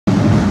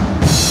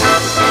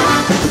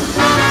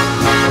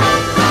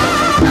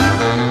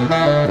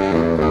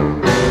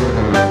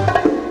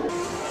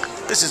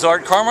is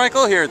Art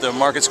Carmichael here at the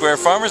Market Square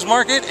Farmers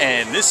Market,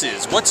 and this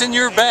is What's in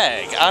Your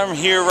Bag. I'm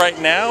here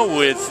right now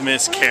with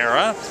Miss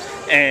Kara,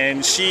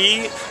 and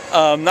she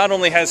not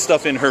only has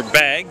stuff in her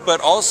bag,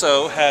 but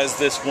also has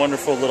this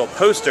wonderful little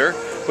poster,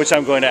 which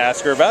I'm going to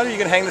ask her about. Are you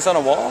going to hang this on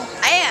a wall?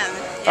 I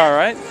am. Yeah. All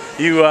right.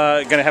 You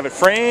going to have it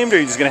framed, or are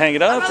you just going to hang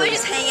it up? I'll probably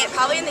just hang it,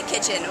 probably in the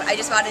kitchen. I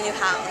just bought a new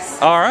house.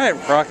 All right,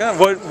 rock on.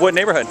 What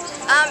neighborhood?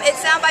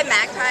 It's down by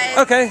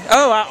Magpie. Okay.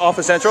 Oh, off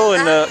of Central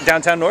in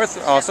downtown North.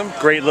 Awesome.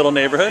 Great little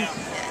neighborhood.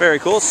 Very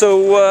cool.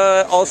 So,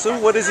 also,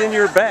 what is in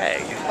your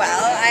bag?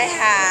 Well, I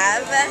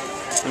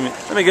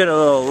have... Let me get a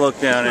little look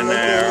down in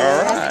there.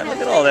 All right. Look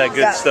at all that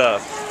good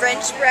stuff.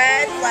 French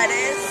bread,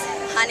 lettuce,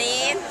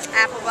 honey,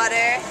 apple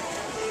butter.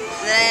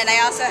 Then I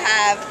also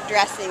have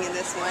dressing in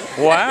this one.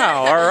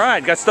 Wow, all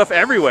right. Got stuff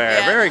everywhere.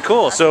 Yeah. Very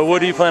cool. So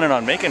what are you planning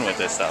on making with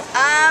this stuff?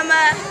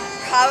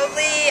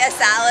 Probably a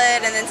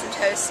salad and then some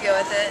toast to go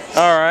with it.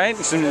 All right.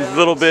 Some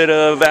little bit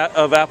of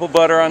apple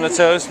butter on the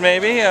toast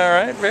maybe. All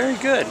right. Very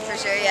good. For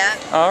sure, yeah.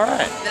 All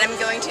right. Then I'm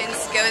going to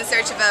go in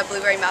search of a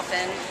blueberry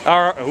muffin.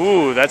 All right.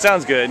 Ooh, that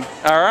sounds good.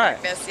 All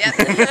right. Breakfast,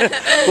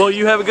 yep. Well,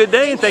 you have a good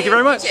day and thank you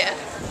very much. Yeah.